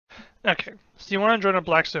Okay, so you want to join a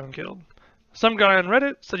Blackstone guild. Some guy on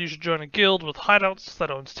Reddit said you should join a guild with hideouts that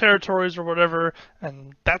owns territories or whatever,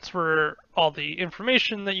 and that's where all the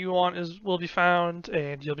information that you want will be found,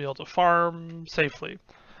 and you'll be able to farm safely.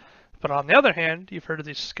 But on the other hand, you've heard of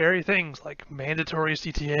these scary things like mandatory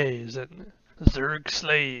CTAs and Zerg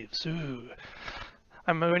slaves. Ooh.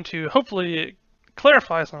 I'm going to hopefully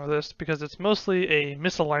clarify some of this because it's mostly a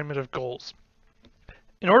misalignment of goals.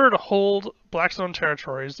 In order to hold Blackstone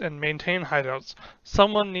territories and maintain hideouts,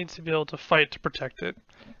 someone needs to be able to fight to protect it.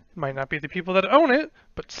 It might not be the people that own it,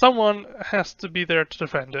 but someone has to be there to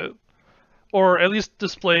defend it. Or at least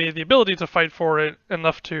display the ability to fight for it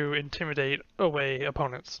enough to intimidate away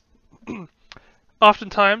opponents.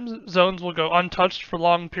 Oftentimes, zones will go untouched for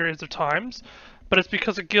long periods of times, but it's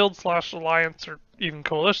because a guild / alliance or even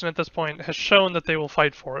coalition at this point has shown that they will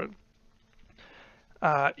fight for it.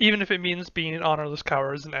 Even if it means being honorless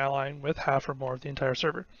cowards and allying with half or more of the entire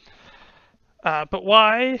server. But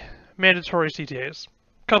why mandatory CTAs?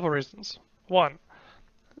 Couple reasons. One,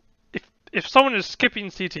 if someone is skipping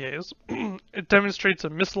CTAs, it demonstrates a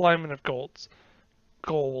misalignment of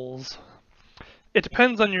goals. It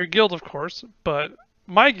depends on your guild, of course, but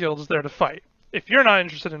my guild is there to fight. If you're not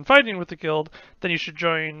interested in fighting with the guild, then you should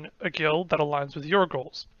join a guild that aligns with your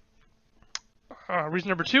goals. Reason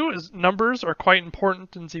number 2 is numbers are quite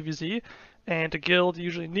important in ZvZ, and a guild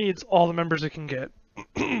usually needs all the members it can get.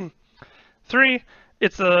 3,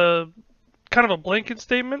 it's a kind of a blanket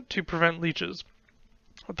statement to prevent leeches.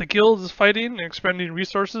 The guild is fighting and expending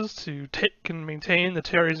resources to take and maintain the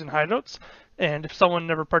terries and hideouts, and if someone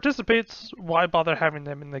never participates, why bother having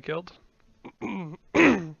them in the guild?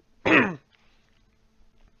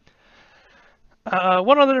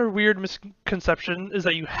 One other weird misconception is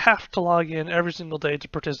that you have to log in every single day to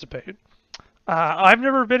participate. I've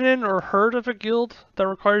never been in or heard of a guild that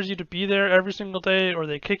requires you to be there every single day or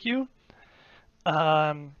they kick you.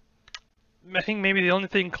 I think maybe the only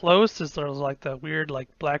thing close is there's like the weird like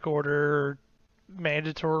Black Order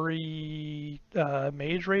mandatory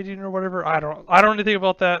mage rating or whatever. I don't know anything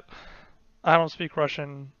about that. I don't speak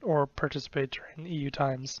Russian or participate during EU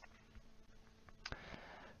times.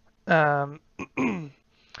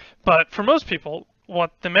 But for most people,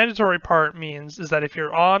 what the mandatory part means is that if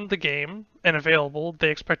you're on the game and available, they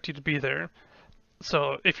expect you to be there.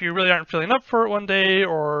 So if you really aren't feeling up for it one day,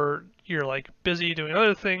 or you're like busy doing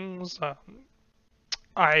other things,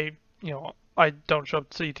 I don't show up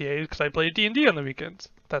to CTAs because I play D&D on the weekends.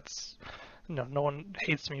 That's no one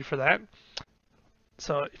hates me for that.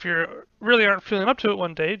 So if you really aren't feeling up to it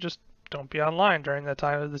one day, just don't be online during that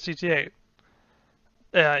time of the CTA.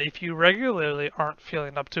 If you regularly aren't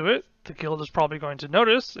feeling up to it, the guild is probably going to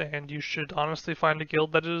notice, and you should honestly find a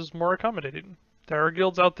guild that is more accommodating. There are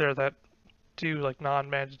guilds out there that do like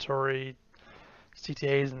non-mandatory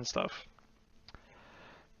CTAs and stuff.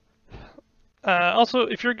 Also,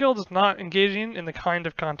 if your guild is not engaging in the kind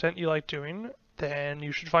of content you like doing, then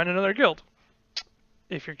you should find another guild.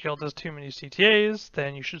 If your guild has too many CTAs,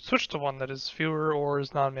 then you should switch to one that is fewer or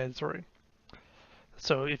is non-mandatory.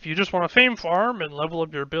 So if you just want to fame farm and level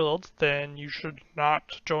up your build, then you should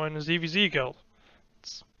not join a ZvZ guild.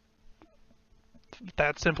 It's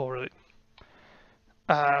that simple, really.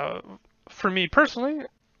 For me personally,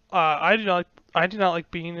 I do not like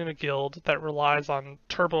being in a guild that relies on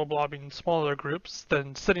turbo blobbing smaller groups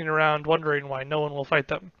than sitting around wondering why no one will fight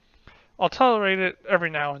them. I'll tolerate it every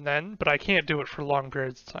now and then, but I can't do it for long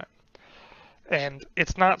periods of time. And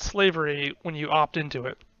it's not slavery when you opt into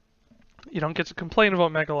it. You don't get to complain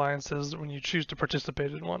about mega alliances when you choose to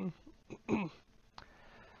participate in one.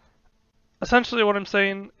 Essentially what I'm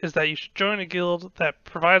saying is that you should join a guild that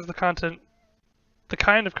provides the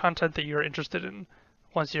kind of content that you're interested in.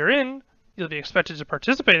 Once you're in, you'll be expected to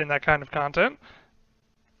participate in that kind of content.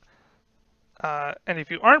 And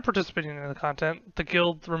if you aren't participating in the content, the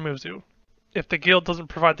guild removes you. If the guild doesn't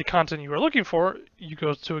provide the content you are looking for, you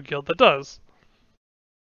go to a guild that does.